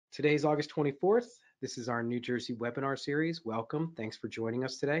Today's August 24th. This is our New Jersey webinar series. Welcome. Thanks for joining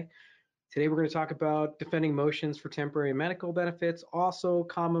us today. Today we're going to talk about defending motions for temporary medical benefits, also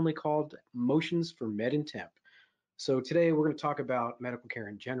commonly called motions for med and temp. So today we're going to talk about medical care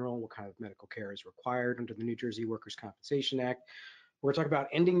in general, what kind of medical care is required under the New Jersey Workers' Compensation Act. We're going to talk about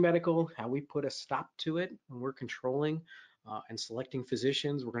ending medical, how we put a stop to it when we're controlling and selecting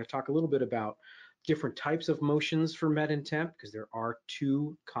physicians. We're going to talk a little bit about different types of motions for med and temp, because there are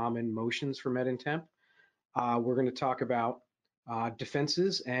two common motions for med and temp. We're going to talk about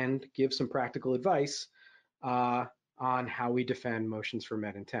defenses and give some practical advice on how we defend motions for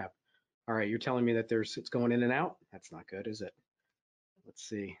med and temp. All right, you're telling me that it's going in and out? That's not good, is it? Let's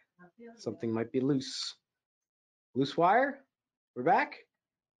see. Something might be loose. Loose wire? We're back?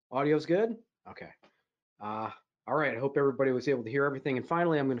 Audio's good? Okay. All right, I hope everybody was able to hear everything. And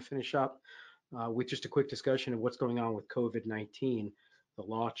finally, I'm going to finish up with just a quick discussion of what's going on with COVID-19. The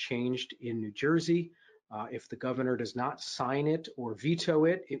law changed in New Jersey. If the governor does not sign it or veto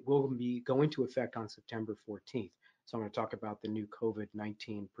it, it will be going to effect on September 14th. So I'm going to talk about the new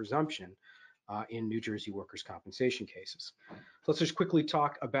COVID-19 presumption in New Jersey workers' compensation cases. So let's just quickly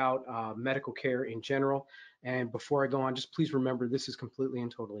talk about medical care in general. And before I go on, just please remember this is completely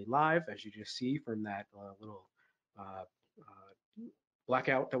and totally live, as you just see from that little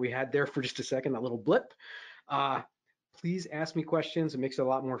blackout that we had there for just a second, that little blip. Please ask me questions. It makes it a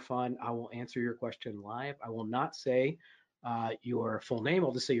lot more fun. I will answer your question live. I will not say your full name.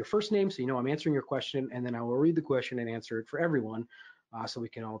 I'll just say your first name so you know I'm answering your question, and then I will read the question and answer it for everyone so we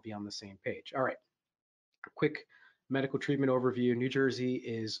can all be on the same page. All right, a quick medical treatment overview. New Jersey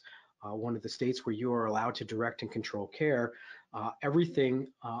is one of the states where you are allowed to direct and control care. Everything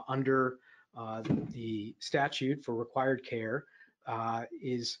under the statute for required care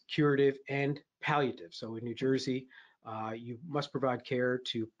is curative and palliative. So in New Jersey, you must provide care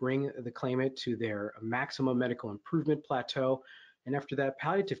to bring the claimant to their maximum medical improvement plateau. And after that,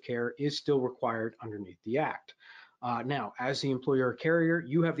 palliative care is still required underneath the Act. Now, as the employer or carrier,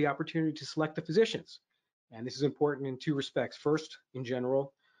 you have the opportunity to select the physicians. And this is important in two respects. First, in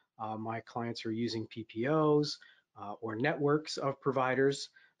general, my clients are using PPOs or networks of providers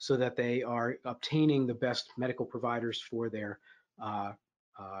so that they are obtaining the best medical providers for their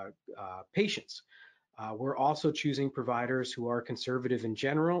patients. We're also choosing providers who are conservative in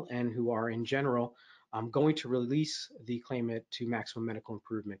general and who are in general going to release the claimant to maximum medical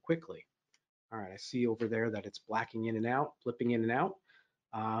improvement quickly. All right, I see over there that it's blacking in and out, flipping in and out.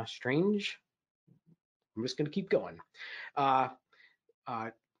 Strange. I'm just going to keep going.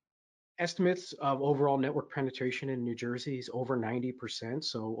 Estimates of overall network penetration in New Jersey is over 90%.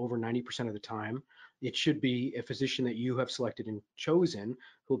 So over 90% of the time, it should be a physician that you have selected and chosen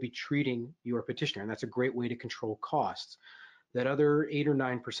who will be treating your petitioner. And that's a great way to control costs. That other 8 or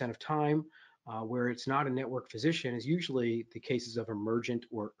 9% of time where it's not a network physician is usually the cases of emergent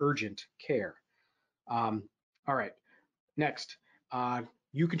or urgent care. All right, next,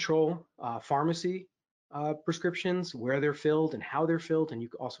 you control pharmacy prescriptions, where they're filled and how they're filled, and you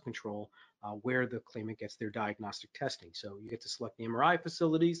also control where the claimant gets their diagnostic testing. So you get to select the MRI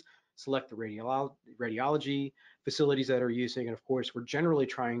facilities, select the radiology facilities that are using, and of course, we're generally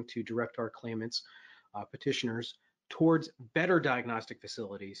trying to direct our claimants, petitioners, towards better diagnostic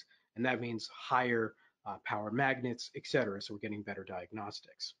facilities, and that means higher power magnets, etc. So we're getting better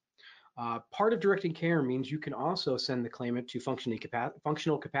diagnostics. Part of directing care means you can also send the claimant to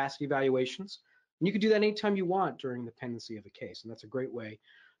functional capacity evaluations. And you can do that anytime you want during the pendency of a case. And that's a great way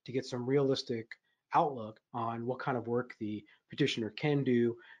to get some realistic outlook on what kind of work the petitioner can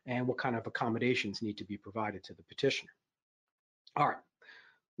do and what kind of accommodations need to be provided to the petitioner. All right.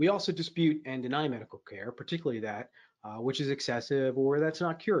 We also dispute and deny medical care, particularly that which is excessive or that's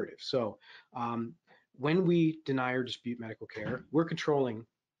not curative. So when we deny or dispute medical care, we're controlling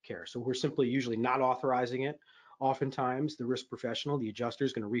care. So we're simply usually not authorizing it. Oftentimes, the risk professional, the adjuster,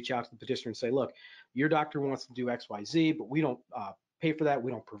 is going to reach out to the petitioner and say, look, your doctor wants to do X, Y, Z, but we don't pay for that.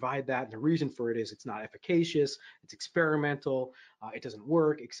 We don't provide that. And the reason for it is it's not efficacious, it's experimental, it doesn't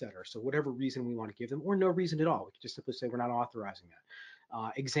work, etc. So whatever reason we want to give them, or no reason at all, we can just simply say we're not authorizing that.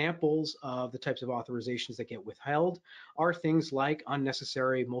 Examples of the types of authorizations that get withheld are things like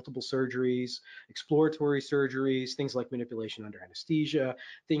unnecessary multiple surgeries, exploratory surgeries, things like manipulation under anesthesia,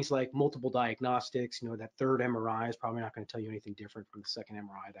 things like multiple diagnostics. That third MRI is probably not going to tell you anything different from the second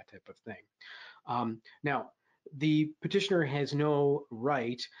MRI, that type of thing. Now, the petitioner has no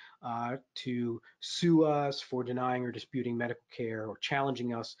right to sue us for denying or disputing medical care or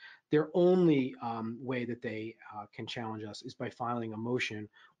challenging us. Their only way that they can challenge us is by filing a motion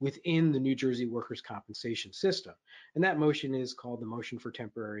within the New Jersey workers' compensation system. And that motion is called the motion for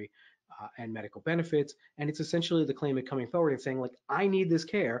temporary and medical benefits. And it's essentially the claimant coming forward and saying, like, I need this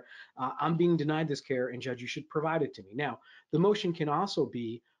care. I'm being denied this care, and judge, you should provide it to me. Now, the motion can also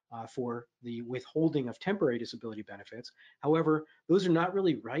be for the withholding of temporary disability benefits. However, those are not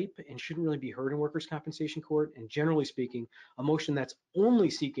really ripe and shouldn't really be heard in workers' compensation court. And generally speaking, a motion that's only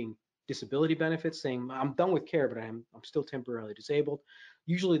seeking disability benefits, saying I'm done with care, but I'm still temporarily disabled,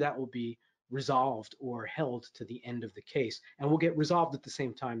 usually that will be resolved or held to the end of the case, and will get resolved at the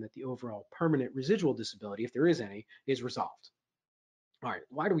same time that the overall permanent residual disability, if there is any, is resolved. All right,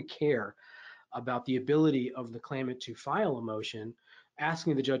 why do we care about the ability of the claimant to file a motion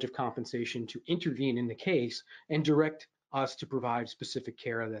asking the judge of compensation to intervene in the case and direct us to provide specific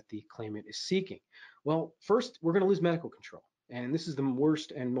care that the claimant is seeking? Well, first, we're going to lose medical control. And this is the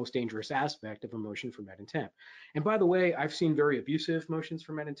worst and most dangerous aspect of a motion for med and temp. And by the way, I've seen very abusive motions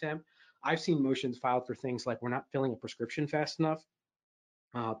for med and temp. I've seen motions filed for things like we're not filling a prescription fast enough.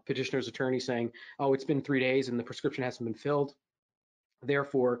 Petitioner's attorney saying, oh, it's been 3 days and the prescription hasn't been filled.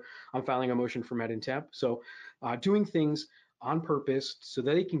 Therefore, I'm filing a motion for med and temp. So doing things on purpose so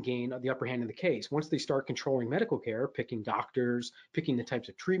that they can gain the upper hand in the case. Once they start controlling medical care, picking doctors, picking the types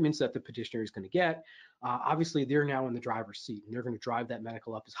of treatments that the petitioner is going to get, obviously they're now in the driver's seat, and they're going to drive that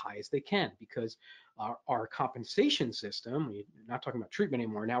medical up as high as they can, because our compensation system, we're not talking about treatment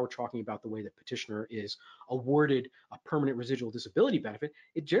anymore, now we're talking about the way the petitioner is awarded a permanent residual disability benefit.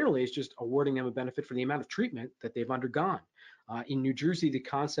 It generally is just awarding them a benefit for the amount of treatment that they've undergone. In New Jersey, the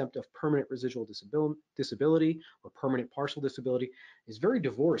concept of permanent residual disability or permanent partial disability is very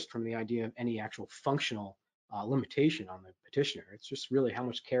divorced from the idea of any actual functional limitation on the petitioner. It's just really how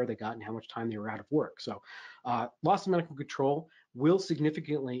much care they got and how much time they were out of work. So loss of medical control will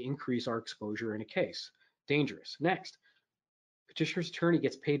significantly increase our exposure in a case. Dangerous. Next, petitioner's attorney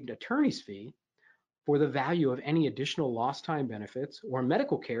gets paid an attorney's fee for the value of any additional lost time benefits or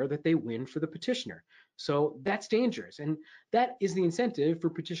medical care that they win for the petitioner. So that's dangerous. And that is the incentive for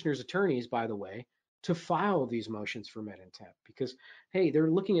petitioner's attorneys, by the way, to file these motions for med and temp, because, hey,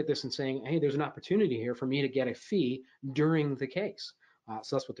 they're looking at this and saying, hey, there's an opportunity here for me to get a fee during the case.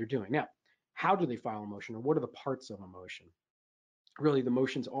 So that's what they're doing. Now, how do they file a motion, or what are the parts of a motion? Really, the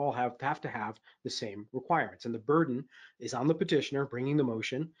motions all have to have the same requirements, and the burden is on the petitioner bringing the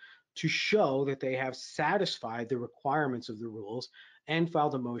motion to show that they have satisfied the requirements of the rules and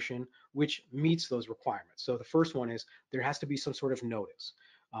filed a motion which meets those requirements. So the first one is there has to be some sort of notice.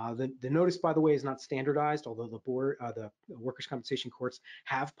 The notice, by the way, is not standardized, although the workers' compensation courts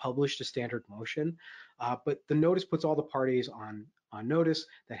have published a standard motion. But the notice puts all the parties on notice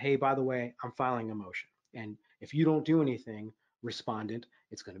that, hey, by the way, I'm filing a motion. And if you don't do anything, respondent,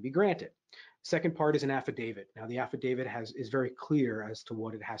 it's going to be granted. Second part is an affidavit. Now, the affidavit is very clear as to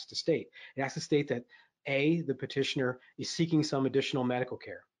what it has to state. It has to state that A, the petitioner is seeking some additional medical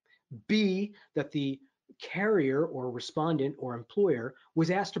care. B, that the carrier or respondent or employer was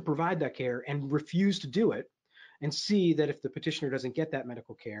asked to provide that care and refused to do it. And C, that if the petitioner doesn't get that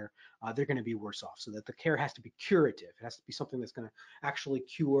medical care, they're going to be worse off. So that the care has to be curative. It has to be something that's going to actually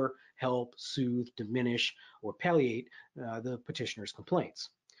cure, help, soothe, diminish, or palliate the petitioner's complaints.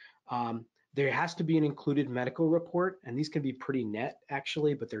 There has to be an included medical report, and these can be pretty net,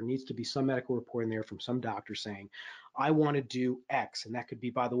 actually, but there needs to be some medical report in there from some doctor saying, I want to do X, and that could be,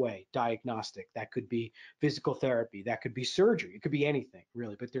 by the way, diagnostic, that could be physical therapy, that could be surgery, it could be anything,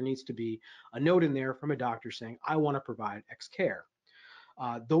 really, but there needs to be a note in there from a doctor saying, I want to provide X care.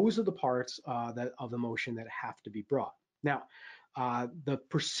 Those are the parts of the motion that have to be brought. Now, the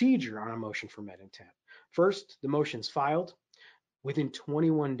procedure on a motion for med and temp. First, the motion's filed. Within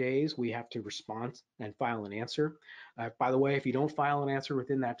 21 days, we have to respond and file an answer. By the way, if you don't file an answer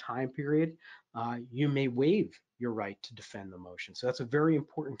within that time period, you may waive your right to defend the motion. So that's a very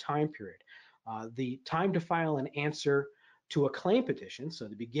important time period. The time to file an answer to a claim petition, so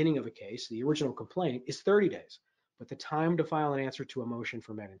the beginning of a case, the original complaint, is 30 days. But the time to file an answer to a motion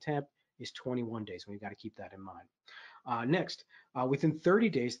for med and temp is 21 days. We've got to keep that in mind. Next, within 30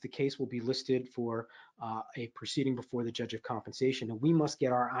 days, the case will be listed for a proceeding before the judge of compensation, and we must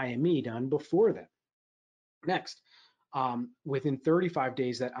get our IME done before then. Next, within 35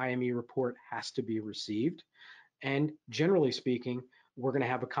 days, that IME report has to be received, and generally speaking, we're going to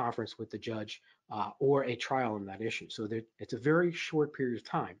have a conference with the judge or a trial on that issue. So that it's a very short period of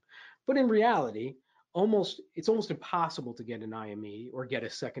time. But in reality, it's almost impossible to get an IME or get a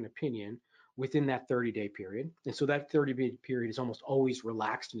second opinion within that 30-day period. And so that 30-day period is almost always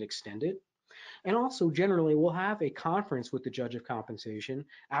relaxed and extended. And also, generally, we'll have a conference with the judge of compensation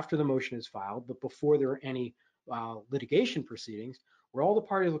after the motion is filed, but before there are any litigation proceedings, where all the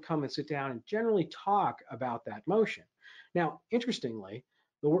parties will come and sit down and generally talk about that motion. Now, interestingly,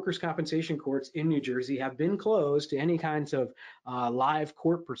 the workers' compensation courts in New Jersey have been closed to any kinds of live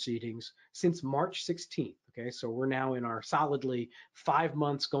court proceedings since March 16th. Okay, so we're now in our solidly 5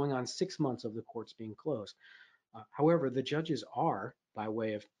 months, going on 6 months of the courts being closed. However, the judges are, by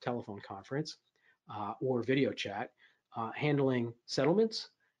way of telephone conference or video chat, handling settlements,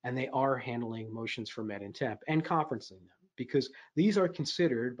 and they are handling motions for med and temp and conferencing them, because these are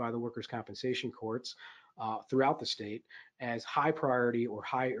considered by the workers' compensation courts throughout the state as high priority or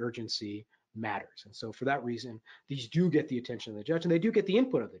high urgency matters. And so for that reason, these do get the attention of the judge, and they do get the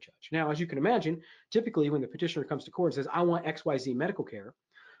input of the judge. Now, as you can imagine, typically when the petitioner comes to court and says, I want XYZ medical care,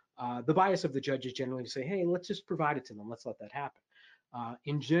 the bias of the judge is generally to say, hey, let's just provide it to them. Let's let that happen.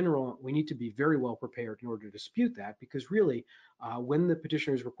 In general, we need to be very well prepared in order to dispute that, because really, when the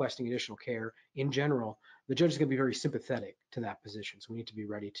petitioner is requesting additional care, in general, the judge is going to be very sympathetic to that position. So we need to be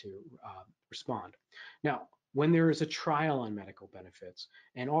ready to respond. Now, when there is a trial on medical benefits,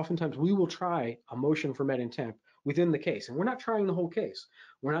 and oftentimes we will try a motion for med and temp within the case, and we're not trying the whole case.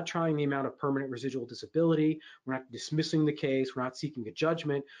 We're not trying the amount of permanent residual disability. We're not dismissing the case. We're not seeking a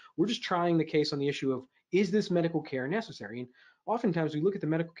judgment. We're just trying the case on the issue of, is this medical care necessary? And oftentimes we look at the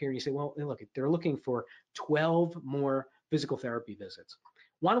medical care and you say, well, look, they're looking for 12 more physical therapy visits.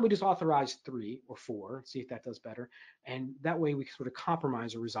 Why don't we just authorize 3 or 4 and see if that does better? And that way we sort of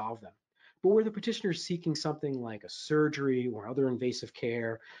compromise or resolve them. But where the petitioner is seeking something like a surgery or other invasive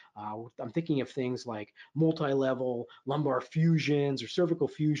care, I'm thinking of things like multi-level lumbar fusions or cervical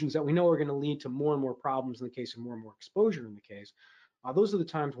fusions that we know are going to lead to more and more problems in the case and more exposure in the case. Those are the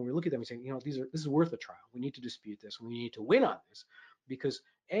times when we look at them and say, you know, this is worth a trial. We need to dispute this. We need to win on this, because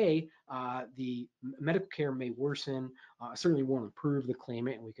the medical care may worsen, certainly won't improve the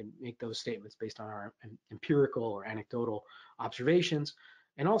claimant, and we can make those statements based on our empirical or anecdotal observations.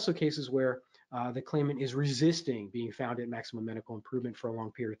 And also cases where the claimant is resisting being found at maximum medical improvement for a long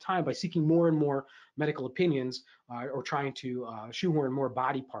period of time by seeking more and more medical opinions or trying to shoehorn more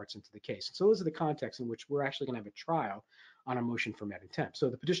body parts into the case. So those are the contexts in which we're actually going to have a trial on a motion for med and temp. So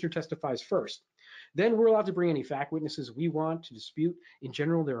the petitioner testifies first. Then we're allowed to bring any fact witnesses we want to dispute. In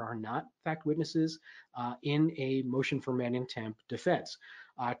general, there are not fact witnesses in a motion for med and temp defense.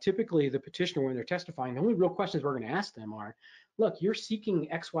 Typically, the petitioner, when they're testifying, the only real questions we're going to ask them are, look, you're seeking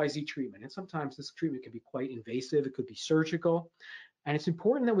XYZ treatment, and sometimes this treatment can be quite invasive. It could be surgical. And it's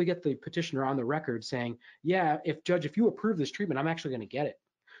important that we get the petitioner on the record saying, yeah, judge, if you approve this treatment, I'm actually going to get it.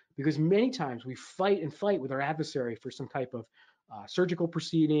 Because many times we fight with our adversary for some type of surgical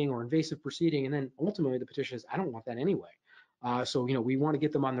proceeding or invasive proceeding, and then ultimately the petitioner says, I don't want that anyway. So, you know, we want to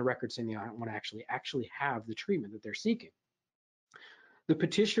get them on the record saying, I don't want to actually have the treatment that they're seeking. The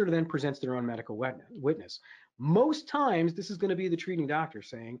petitioner then presents their own medical witness. Most times, this is going to be the treating doctor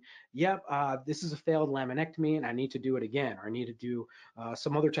saying, yep, this is a failed laminectomy and I need to do it again, or I need to do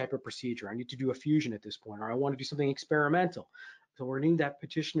some other type of procedure. I need to do a fusion at this point, or I want to do something experimental. So we're needing that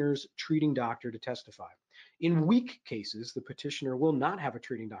petitioner's treating doctor to testify. In weak cases, the petitioner will not have a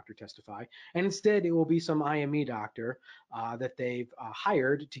treating doctor testify, and instead it will be some IME doctor that they've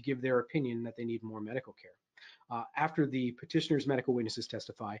hired to give their opinion that they need more medical care. After the petitioner's medical witnesses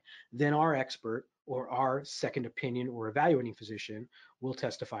testify, then our expert or our second opinion or evaluating physician will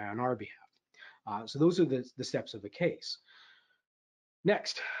testify on our behalf. So those are the steps of the case.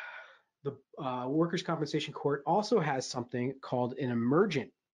 Next, the Workers' Compensation Court also has something called an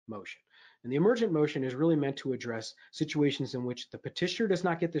emergent motion. And the emergent motion is really meant to address situations in which the petitioner does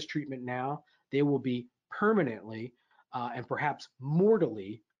not get this treatment now. They will be permanently and perhaps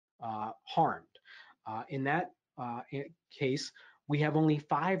mortally harmed. In that case, we have only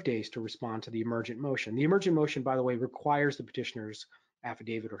 5 days to respond to the emergent motion. The emergent motion, by the way, requires the petitioner's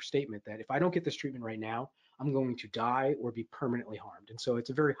affidavit or statement that if I don't get this treatment right now, I'm going to die or be permanently harmed. And so it's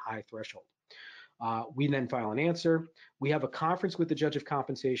a very high threshold. We then file an answer. We have a conference with the judge of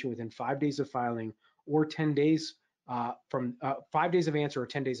compensation within 5 days of filing, or 10 days from 5 days of answer or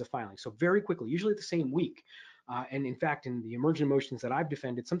 10 days of filing. So very quickly, usually the same week. And in fact, in the emergent motions that I've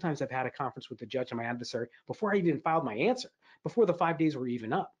defended, sometimes I've had a conference with the judge and my adversary before I even filed my answer, before the 5 days were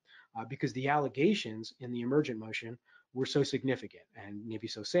even up, because the allegations in the emergent motion were so significant and maybe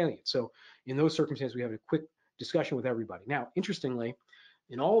so salient. So in those circumstances, we have a quick discussion with everybody. Now, interestingly,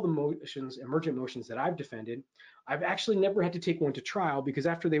 in all the motions, emergent motions that I've defended, I've actually never had to take one to trial, because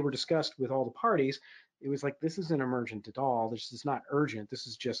after they were discussed with all the parties, it was like, this isn't emergent at all. This is not urgent. This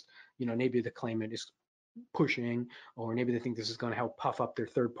is just, maybe the claimant is pushing, or maybe they think this is going to help puff up their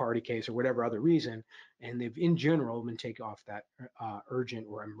third party case or whatever other reason. And they've in general been taken off that urgent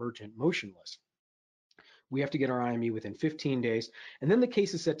or emergent motion list. We have to get our IME within 15 days. And then the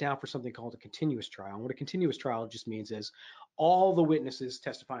case is set down for something called a continuous trial. And what a continuous trial just means is all the witnesses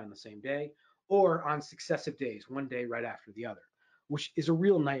testify on the same day or on successive days, one day right after the other, which is a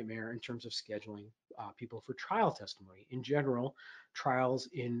real nightmare in terms of scheduling people for trial testimony. In general, trials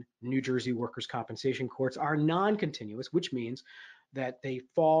in New Jersey workers' compensation courts are non-continuous, which means that they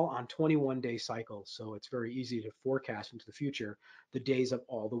fall on 21-day cycles. So it's very easy to forecast into the future the days of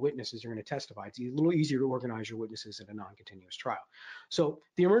all the witnesses are going to testify. It's a little easier to organize your witnesses in a non-continuous trial. So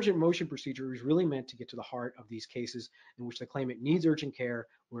the emergent motion procedure is really meant to get to the heart of these cases in which the claimant needs urgent care,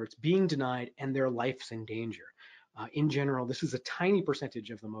 where it's being denied and their life's in danger. In general, this is a tiny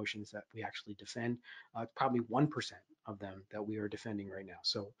percentage of the motions that we actually defend. It's probably 1% of them that we are defending right now.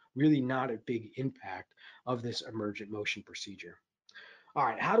 So really not a big impact of this emergent motion procedure. All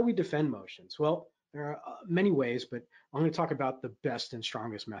right, how do we defend motions? Well, there are many ways, but I'm going to talk about the best and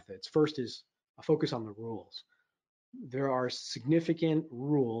strongest methods. First is a focus on the rules. There are significant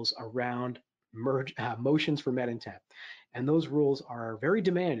rules around motions for met in temp, and those rules are very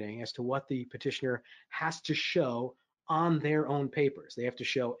demanding as to what the petitioner has to show on their own papers. They have to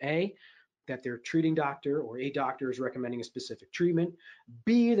show A, that their treating doctor or a doctor is recommending a specific treatment,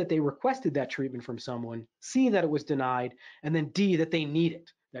 B, that they requested that treatment from someone, C, that it was denied, and then D, that they need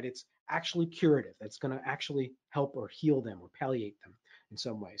it, that it's actually curative, that's going to actually help or heal them or palliate them in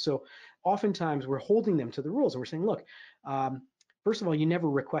some way. So oftentimes we're holding them to the rules and we're saying, look, first of all, you never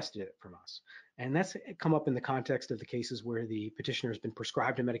requested it from us. And that's come up in the context of the cases where the petitioner has been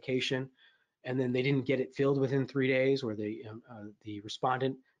prescribed a medication and then they didn't get it filled within 3 days, or the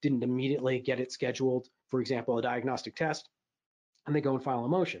respondent didn't immediately get it scheduled, for example, a diagnostic test, and they go and file a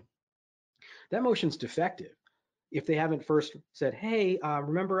motion. That motion's defective if they haven't first said, hey,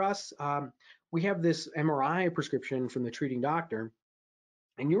 remember us? We have this MRI prescription from the treating doctor,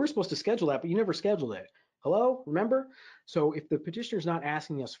 and you were supposed to schedule that, but you never scheduled it. Hello, remember? So if the petitioner's not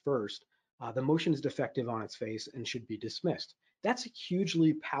asking us first, the motion is defective on its face and should be dismissed. That's a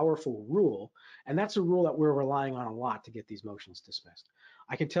hugely powerful rule, and that's a rule that we're relying on a lot to get these motions dismissed.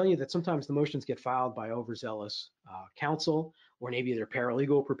 I can tell you that sometimes the motions get filed by overzealous counsel, or maybe their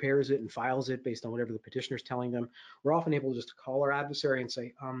paralegal prepares it and files it based on whatever the petitioner's telling them. We're often able just to call our adversary and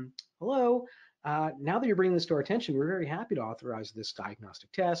say, hello, now that you're bringing this to our attention, we're very happy to authorize this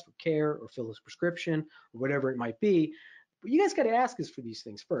diagnostic test or care or fill this prescription or whatever it might be. But you guys got to ask us for these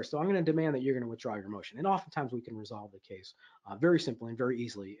things first. So I'm going to demand that you're going to withdraw your motion. And oftentimes we can resolve the case very simply and very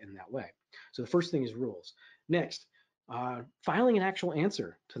easily in that way. So the first thing is rules. Next, filing an actual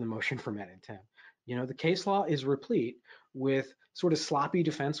answer to the motion for met in temp. The case law is replete with sort of sloppy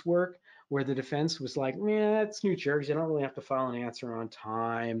defense work where the defense was like, yeah, it's New Jersey. I don't really have to file an answer on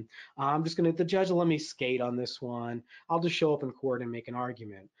time. The judge will let me skate on this one. I'll just show up in court and make an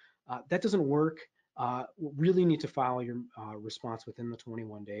argument. That doesn't work. Really need to file your response within the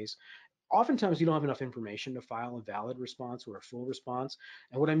 21 days. Oftentimes you don't have enough information to file a valid response or a full response.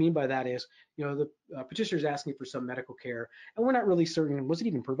 And what I mean by that is, the petitioner is asking for some medical care, and we're not really certain, was it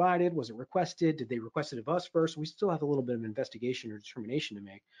even provided? Was it requested? Did they request it of us first? We still have a little bit of investigation or determination to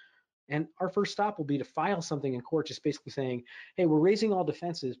make. And our first stop will be to file something in court, just basically saying, hey, we're raising all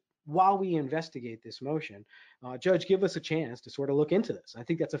defenses while we investigate this motion. Judge, give us a chance to sort of look into this. I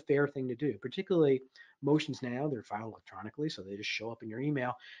think that's a fair thing to do, particularly motions now, they're filed electronically, so they just show up in your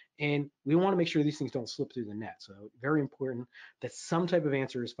email. And we want to make sure these things don't slip through the net. So very important that some type of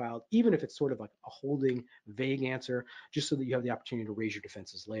answer is filed, even if it's sort of like a holding, vague answer, just so that you have the opportunity to raise your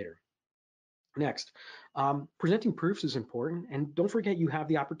defenses later. Next, presenting proofs is important, and don't forget you have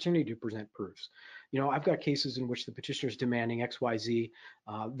the opportunity to present proofs. I've got cases in which the petitioner is demanding XYZ,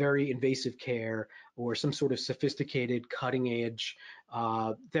 very invasive care, or some sort of sophisticated cutting edge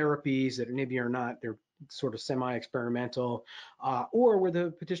therapies that maybe are not, they're sort of semi-experimental, or where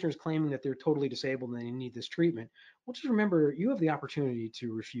the petitioner is claiming that they're totally disabled and they need this treatment. Well, just remember, you have the opportunity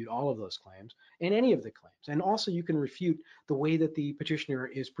to refute all of those claims and any of the claims. And also you can refute the way that the petitioner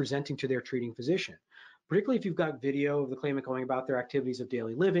is presenting to their treating physician, particularly if you've got video of the claimant going about their activities of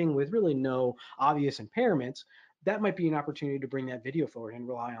daily living with really no obvious impairments. That might be an opportunity to bring that video forward and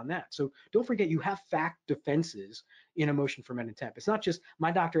rely on that. So don't forget, you have fact defenses in a motion for met in temp. It's not just,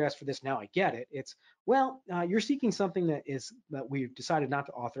 my doctor asked for this, now I get it. It's, well, you're seeking something that we've decided not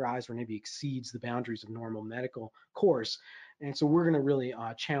to authorize or maybe exceeds the boundaries of normal medical course. And so we're going to really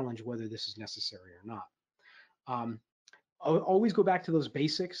challenge whether this is necessary or not. always go back to those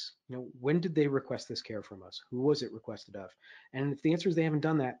basics. When did they request this care from us? Who was it requested of? And if the answer is they haven't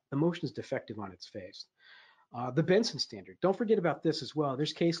done that, the motion is defective on its face. The Benson standard. Don't forget about this as well.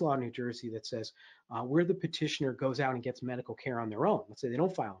 There's case law in New Jersey that says where the petitioner goes out and gets medical care on their own. Let's say they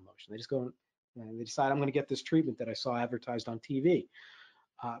don't file a motion. They just go and they decide, I'm going to get this treatment that I saw advertised on TV.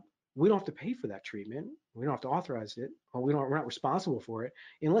 We don't have to pay for that treatment. We don't have to authorize it, or we're not responsible for it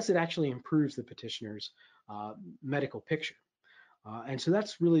unless it actually improves the petitioner's medical picture. And so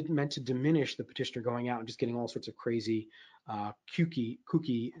that's really meant to diminish the petitioner going out and just getting all sorts of crazy kooky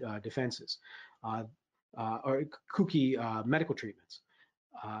defenses or kooky medical treatments.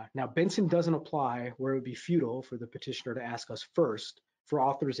 Now, Benson doesn't apply where it would be futile for the petitioner to ask us first for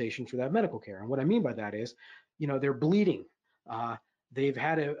authorization for that medical care. And what I mean by that is, they're bleeding. They've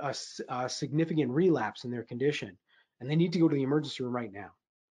had a significant relapse in their condition, and they need to go to the emergency room right now.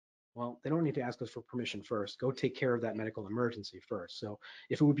 Well, they don't need to ask us for permission first. Go take care of that medical emergency first. So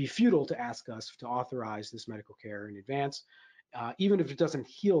if it would be futile to ask us to authorize this medical care in advance, even if it doesn't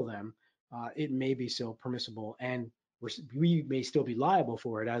heal them, it may be still permissible, and we may still be liable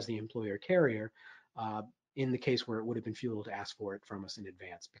for it as the employer carrier in the case where it would have been futile to ask for it from us in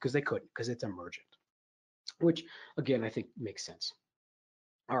advance, because they couldn't, because it's emergent, which again, I think makes sense.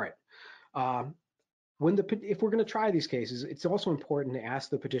 All right. If we're going to try these cases, it's also important to ask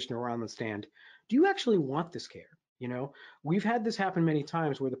the petitioner on the stand, do you actually want this care? We've had this happen many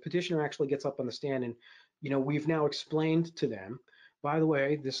times where the petitioner actually gets up on the stand and, we've now explained to them, by the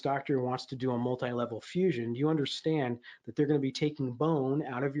way, this doctor wants to do a multi-level fusion. Do you understand that they're going to be taking bone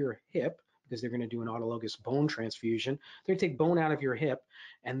out of your hip, because they're going to do an autologous bone transfusion? They're going to take bone out of your hip,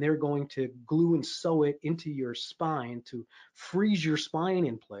 and they're going to glue and sew it into your spine to freeze your spine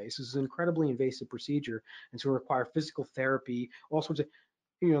in place. This is an incredibly invasive procedure, and so require physical therapy, all sorts of,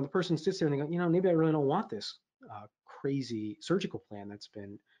 the person sits there and they go, maybe I really don't want this crazy surgical plan that's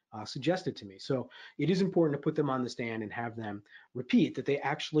been suggested to me. So it is important to put them on the stand and have them repeat that they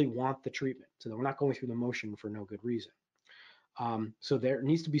actually want the treatment, so that we're not going through the motion for no good reason. So there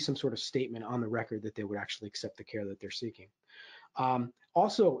needs to be some sort of statement on the record that they would actually accept the care that they're seeking.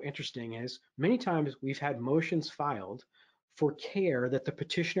 Also interesting is many times we've had motions filed for care that the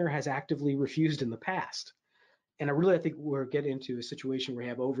petitioner has actively refused in the past. And I think we're getting into a situation where you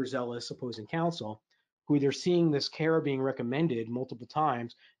have overzealous opposing counsel who they're seeing this care being recommended multiple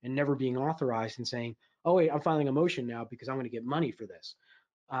times and never being authorized, and saying, oh wait, I'm filing a motion now because I'm going to get money for this.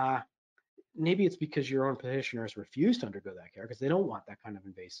 Maybe it's because your own petitioner has refused to undergo that care because they don't want that kind of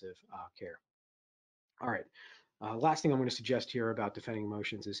invasive care. All right. Last thing I'm going to suggest here about defending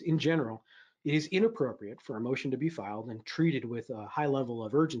motions is, in general, it is inappropriate for a motion to be filed and treated with a high level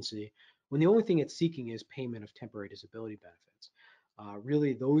of urgency when the only thing it's seeking is payment of temporary disability benefits.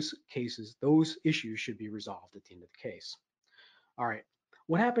 Really, those issues should be resolved at the end of the case. All right.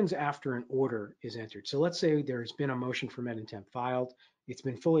 What happens after an order is entered? So let's say there's been a motion for med and temp filed, it's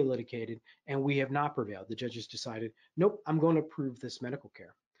been fully litigated, and we have not prevailed. The judge has decided, nope, I'm going to approve this medical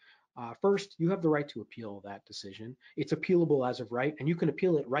care. First, you have the right to appeal that decision. It's appealable as of right, and you can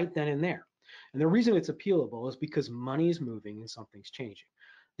appeal it right then and there. And the reason it's appealable is because money is moving and something's changing.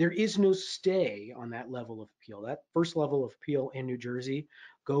 There is no stay on that level of appeal. That first level of appeal in New Jersey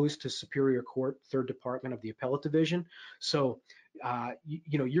goes to Superior Court, Third Department of the Appellate Division. So,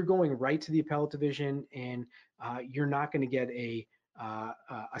 you're going right to the Appellate Division, and you're not going to get a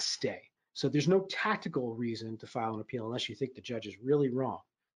stay. So there's no tactical reason to file an appeal unless you think the judge is really wrong.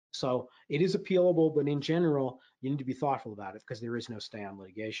 So it is appealable, but in general, you need to be thoughtful about it because there is no stay on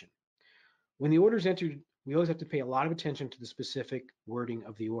litigation. When the order is entered, we always have to pay a lot of attention to the specific wording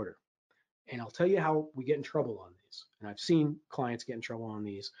of the order. And I'll tell you how we get in trouble on these. And I've seen clients get in trouble on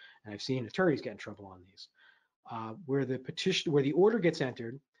these, and I've seen attorneys get in trouble on these. Where the order gets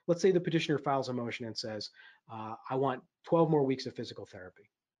entered, let's say the petitioner files a motion and says, I want 12 more weeks of physical therapy.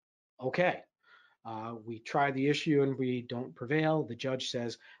 Okay. We try the issue and we don't prevail. The judge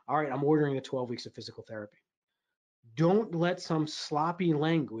says, all right, I'm ordering the 12 weeks of physical therapy. Don't let some sloppy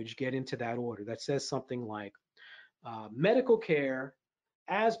language get into that order that says something like medical care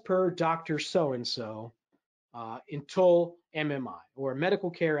as per Dr. So-and-so until MMI, or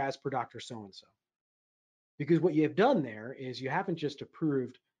medical care as per Dr. So-and-so. Because what you have done there is you haven't just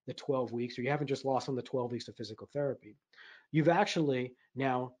approved the 12 weeks, or you haven't just lost on the 12 weeks of physical therapy. You've actually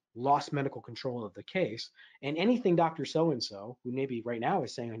now lost medical control of the case, and anything Dr. So-and-so, who maybe right now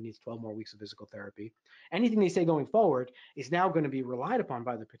is saying I need 12 more weeks of physical therapy, anything they say going forward is now going to be relied upon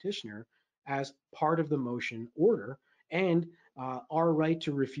by the petitioner as part of the motion order, and our right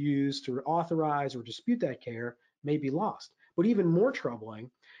to refuse to authorize or dispute that care may be lost. But even more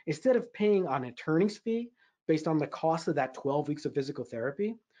troubling, instead of paying an attorney's fee based on the cost of that 12 weeks of physical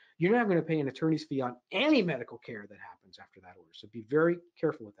therapy, you're not going to pay an attorney's fee on any medical care that happens after that order. So be very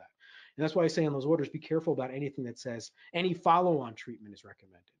careful with that. And that's why I say in those orders, be careful about anything that says any follow-on treatment is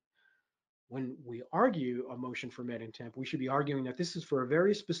recommended. When we argue a motion for med and temp, we should be arguing that this is for a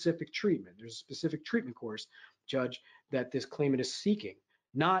very specific treatment. There's a specific treatment course, Judge, that this claimant is seeking,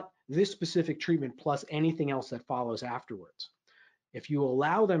 not this specific treatment plus anything else that follows afterwards. If you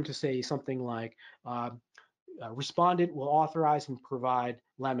allow them to say something like, respondent will authorize and provide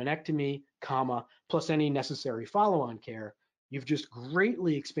laminectomy, comma, plus any necessary follow-on care, you've just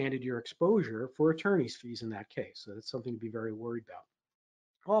greatly expanded your exposure for attorney's fees in that case. So that's something to be very worried about.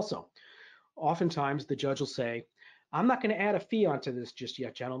 Also, oftentimes the judge will say, I'm not going to add a fee onto this just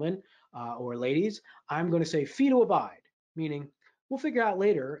yet, gentlemen or ladies. I'm going to say fee to abide, meaning we'll figure out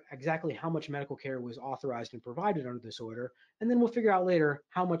later exactly how much medical care was authorized and provided under this order, and then we'll figure out later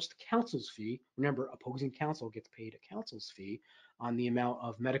how much the counsel's fee, remember opposing counsel gets paid a counsel's fee on the amount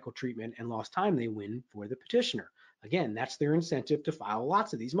of medical treatment and lost time they win for the petitioner. Again, that's their incentive to file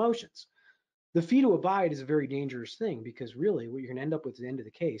lots of these motions. The fee to abide is a very dangerous thing because really what you're going to end up with at the end of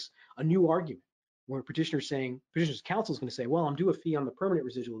the case, a new argument where petitioner's counsel is going to say, well, I'm due a fee on the permanent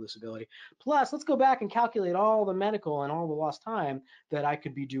residual disability. Plus, let's go back and calculate all the medical and all the lost time that I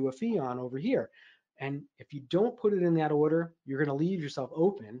could be due a fee on over here. And if you don't put it in that order, you're going to leave yourself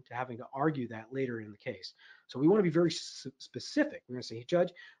open to having to argue that later in the case. So we want to be very specific. We're going to say, hey,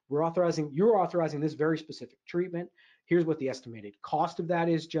 Judge, you're authorizing this very specific treatment. Here's what the estimated cost of that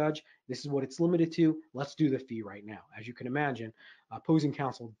is, Judge. This is what it's limited to. Let's do the fee right now. As you can imagine, opposing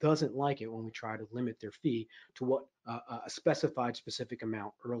counsel doesn't like it when we try to limit their fee to what a specified specific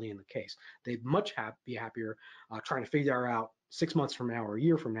amount early in the case. They'd much be happier trying to figure out 6 months from now or a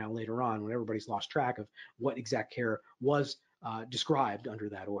year from now later on when everybody's lost track of what exact care was described under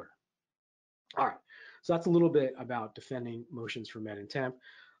that order. All right, so that's a little bit about defending motions for med and temp.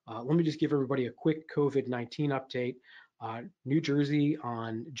 Let me just give everybody a quick COVID-19 update. New Jersey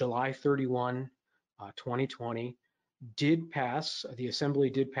on July 31, 2020 did pass, the Assembly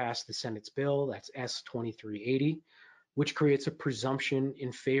did pass the Senate's bill, that's S-2380, which creates a presumption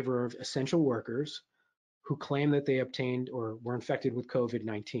in favor of essential workers who claim that they obtained or were infected with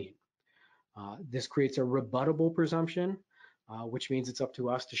COVID-19. This creates a rebuttable presumption, which means it's up to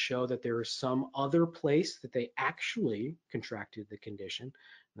us to show that there is some other place that they actually contracted the condition,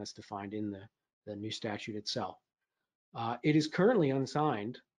 and that's defined in the new statute itself. It is currently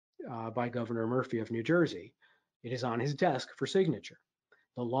unsigned by Governor Murphy of New Jersey. It is on his desk for signature.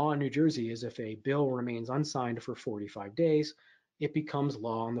 The law in New Jersey is if a bill remains unsigned for 45 days, it becomes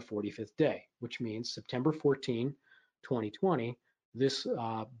law on the 45th day, which means September 14, 2020, this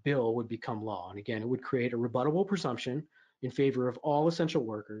bill would become law. And again, it would create a rebuttable presumption in favor of all essential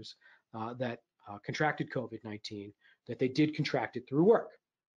workers that contracted COVID-19, that they did contract it through work.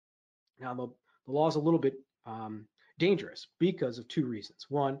 Now, the law is a little bit dangerous because of two reasons.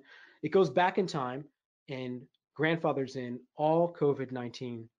 One, it goes back in time and grandfathers in all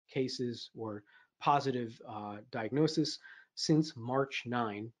COVID-19 cases or positive diagnosis since March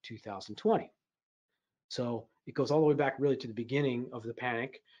 9, 2020. So it goes all the way back really to the beginning of the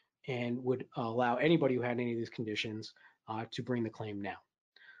panic and would allow anybody who had any of these conditions to bring the claim now.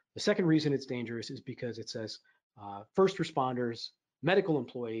 The second reason it's dangerous is because it says first responders, medical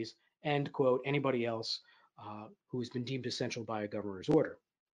employees, and quote, anybody else who has been deemed essential by a governor's order.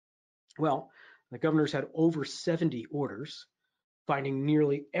 Well, the governor's had over 70 orders finding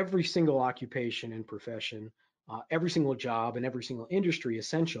nearly every single occupation and profession, every single job and every single industry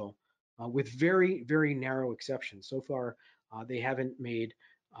essential with very, very narrow exceptions. So far, they haven't made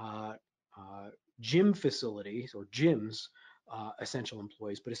gym facilities or gyms essential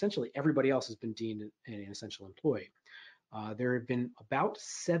employees, but essentially everybody else has been deemed an essential employee. There have been about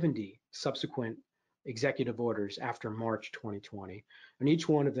 70 subsequent executive orders after March 2020, and each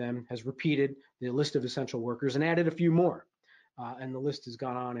one of them has repeated the list of essential workers and added a few more. And the list has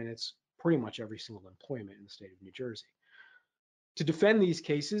gone on, and it's pretty much every single employment in the state of New Jersey. To defend these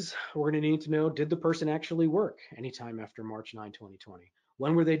cases, we're going to need to know, did the person actually work anytime after March 9, 2020?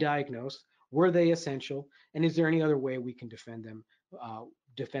 When were they diagnosed? Were they essential? And is there any other way we can defend them,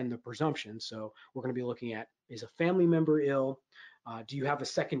 defend the presumption? So we're going to be looking at, is a family member ill? Do you have a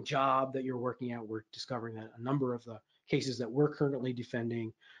second job that you're working at? We're discovering that a number of the cases that we're currently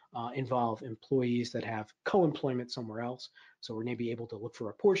defending involve employees that have co-employment somewhere else. So we're going to be able to look for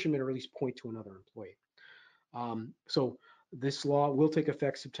apportionment or at least point to another employee. So this law will take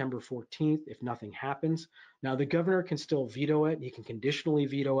effect September 14th if nothing happens. Now, the governor can still veto it. He can conditionally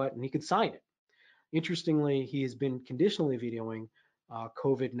veto it, and he can sign it. Interestingly, he has been conditionally vetoing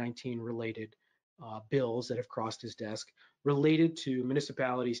COVID-19 related bills that have crossed his desk related to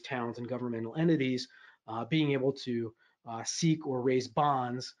municipalities, towns, and governmental entities being able to seek or raise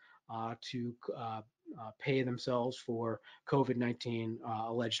bonds to pay themselves for COVID-19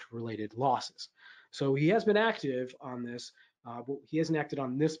 alleged related losses. So he has been active on this, but he hasn't acted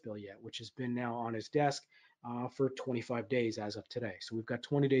on this bill yet, which has been now on his desk for 25 days as of today. So we've got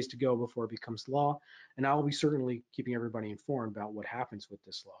 20 days to go before it becomes law, and I will be certainly keeping everybody informed about what happens with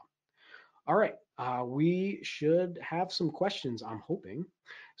this law. All right, we should have some questions, I'm hoping.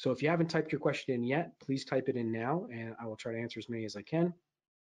 So if you haven't typed your question in yet, please type it in now, and I will try to answer as many as I can.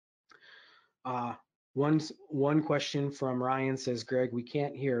 One question from Ryan says, Greg, we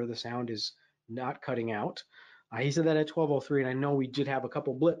can't hear. The sound is not cutting out. He said that at 12:03, and I know we did have a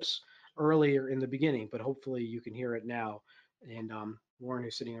couple blips earlier in the beginning, but hopefully you can hear it now. And Warren,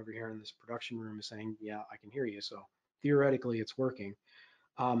 who's sitting over here in this production room, is saying, yeah, I can hear you. So theoretically, it's working.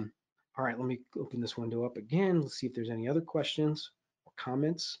 All right, let me open this window up again. Let's see if there's any other questions or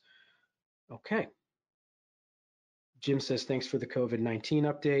comments. Okay. Jim says, thanks for the COVID-19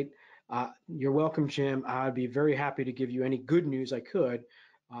 update. You're welcome, Jim. I'd be very happy to give you any good news I could.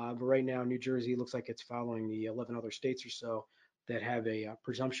 But right now, New Jersey looks like it's following the 11 other states or so that have a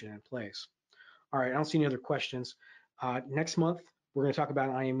presumption in place. All right, I don't see any other questions. Next month, we're going to talk about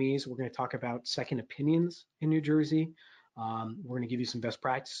IMEs. We're going to talk about second opinions in New Jersey. We're going to give you some best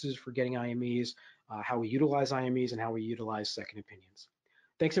practices for getting IMEs, how we utilize IMEs, and how we utilize second opinions.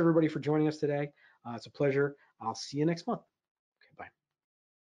 Thanks, everybody, for joining us today. It's a pleasure. I'll see you next month.